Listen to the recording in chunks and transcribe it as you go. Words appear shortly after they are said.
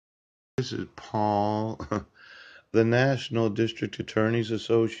This is Paul, the National District Attorneys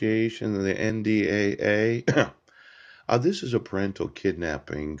Association, the NDAA. This is a parental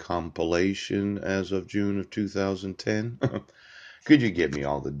kidnapping compilation as of June of 2010. Could you get me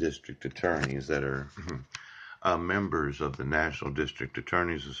all the district attorneys that are members of the National District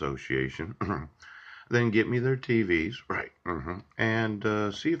Attorneys Association? Then get me their TVs, right? And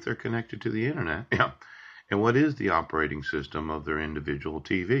see if they're connected to the internet. Yeah. And what is the operating system of their individual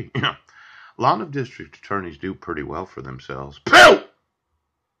TV? Yeah. A lot of district attorneys do pretty well for themselves. Pew!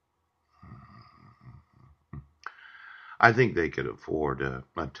 I think they could afford a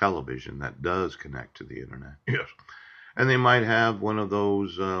television that does connect to the internet. Yes. And they might have one of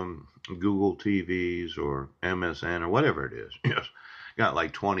those Google TVs or MSN or whatever it is. Yes. Got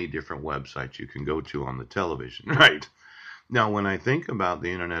like 20 different websites you can go to on the television. Right. Now, when I think about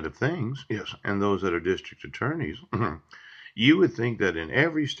the Internet of Things, yes, and those that are district attorneys, you would think that in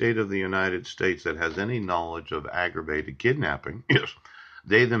every state of the United States that has any knowledge of aggravated kidnapping, yes,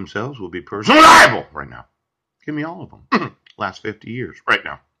 they themselves will be personally liable right now. Give me all of them. Last 50 years, right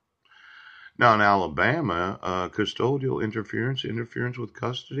now. Now, in Alabama, custodial interference with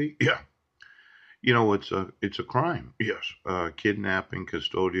custody, yeah. You know, it's a crime. Yes. Kidnapping,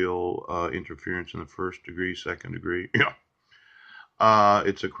 custodial interference in the first degree, second degree, yeah.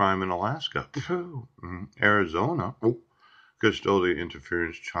 It's a crime in Alaska. Arizona, custodial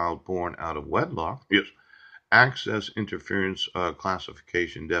interference, child born out of wedlock. Yes. Access interference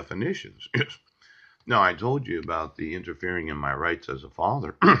classification definitions. Yes. Now, I told you about the interfering in my rights as a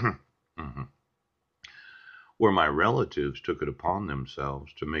father, where my relatives took it upon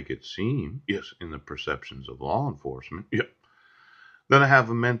themselves to make it seem, yes, in the perceptions of law enforcement, yeah, that I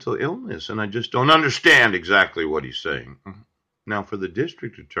have a mental illness and I just don't understand exactly what he's saying. Now, for the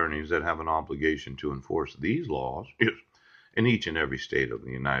district attorneys that have an obligation to enforce these laws, yes, in each and every state of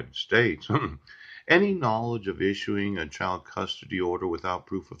the United States, any knowledge of issuing a child custody order without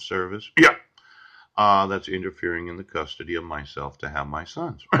proof of service, yeah, that's interfering in the custody of myself to have my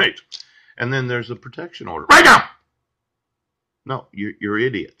sons, right? And then there's the protection order. Right now! No, you're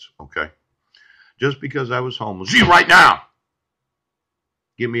idiots, okay? Just because I was homeless, you right now!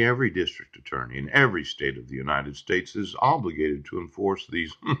 Give me every district attorney in every state of the United States is obligated to enforce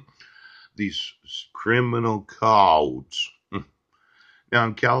these criminal codes. Now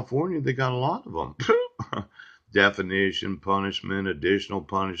in California, they got a lot of them. Definition, punishment, additional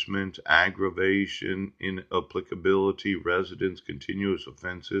punishment, aggravation, inapplicability, residence, continuous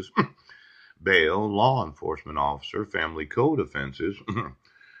offenses, bail, law enforcement officer, family code offenses,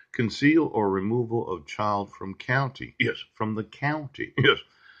 conceal or removal of child from county. Yes, from the county. Yes.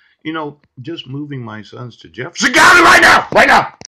 You know, just moving my sons to Jefferson County right now! Right now!